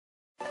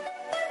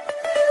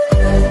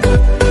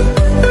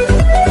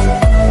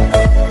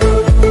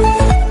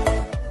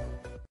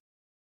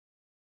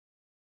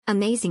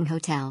Amazing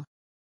hotel.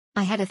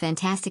 I had a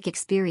fantastic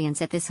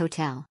experience at this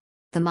hotel.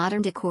 The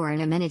modern decor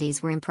and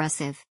amenities were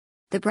impressive.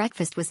 The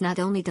breakfast was not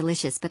only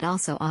delicious but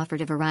also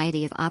offered a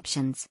variety of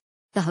options.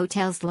 The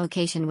hotel's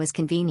location was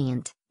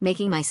convenient,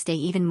 making my stay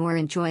even more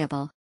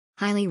enjoyable.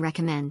 Highly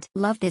recommend.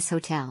 Love this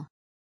hotel.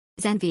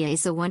 Zenvea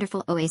is a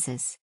wonderful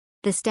oasis.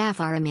 The staff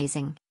are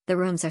amazing, the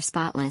rooms are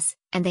spotless,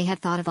 and they have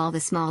thought of all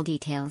the small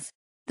details.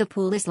 The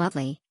pool is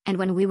lovely, and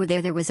when we were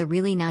there was a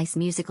really nice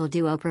musical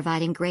duo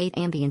providing great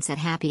ambience at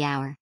happy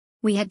hour.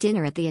 We had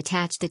dinner at the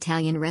attached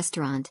Italian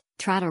restaurant,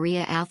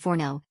 Trattoria al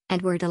Forno,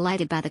 and were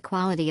delighted by the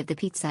quality of the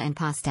pizza and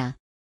pasta.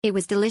 It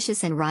was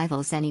delicious and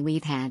rivals any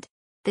we've had.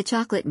 The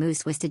chocolate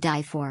mousse was to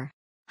die for.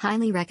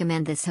 Highly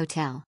recommend this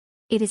hotel.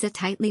 It is a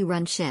tightly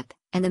run ship,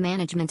 and the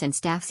management and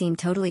staff seem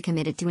totally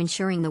committed to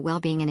ensuring the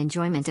well-being and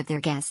enjoyment of their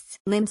guests.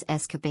 Limbs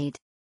Escapade.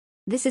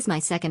 This is my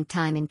second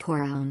time in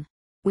Coron.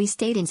 We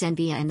stayed in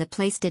Zenvea and the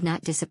place did not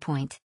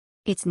disappoint.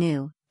 It's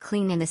new,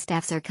 clean and the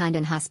staffs are kind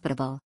and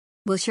hospitable.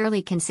 We'll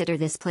surely consider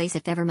this place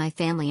if ever my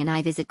family and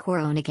I visit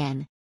Coron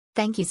again.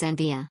 Thank you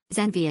Zenvea.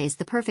 Zenvea is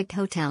the perfect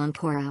hotel in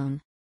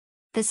Coron.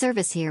 The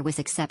service here was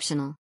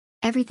exceptional.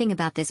 Everything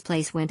about this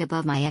place went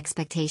above my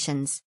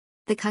expectations.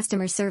 The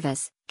customer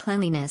service,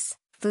 cleanliness,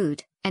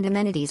 food, and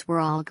amenities were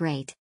all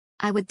great.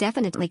 I would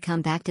definitely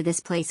come back to this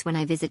place when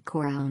I visit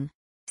Coron.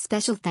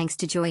 Special thanks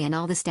to Joy and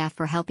all the staff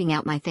for helping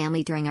out my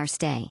family during our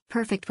stay.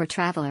 Perfect for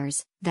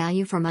travelers,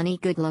 value for money,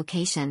 good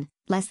location,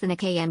 less than a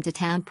km to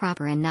town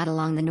proper and not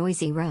along the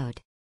noisy road.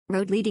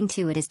 Road leading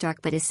to it is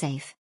dark but is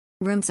safe.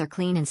 Rooms are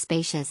clean and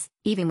spacious,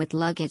 even with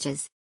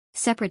luggages.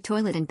 Separate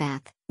toilet and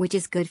bath, which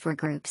is good for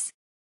groups.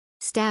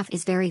 Staff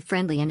is very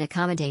friendly and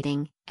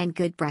accommodating, and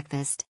good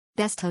breakfast.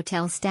 Best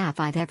hotel staff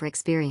I've ever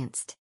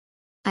experienced.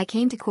 I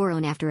came to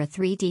Coron after a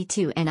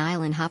 3D2N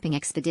island hopping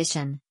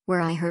expedition,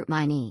 where I hurt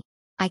my knee.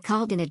 I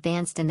called in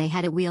advance and they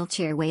had a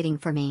wheelchair waiting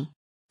for me.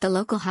 The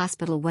local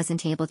hospital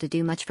wasn't able to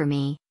do much for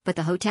me, but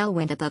the hotel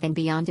went above and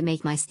beyond to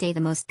make my stay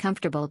the most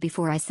comfortable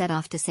before I set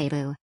off to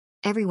Cebu.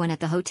 Everyone at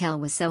the hotel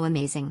was so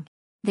amazing.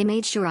 They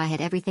made sure I had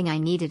everything I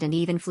needed and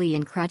even flew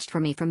and crutched for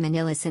me from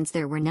Manila since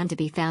there were none to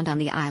be found on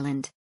the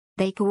island.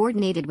 They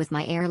coordinated with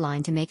my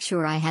airline to make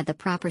sure I had the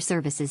proper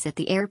services at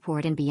the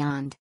airport and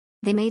beyond.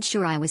 They made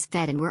sure I was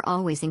fed and were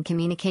always in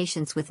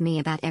communications with me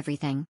about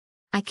everything.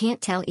 I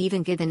can't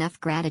even give enough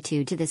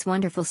gratitude to this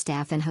wonderful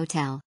staff and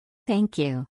hotel. Thank you.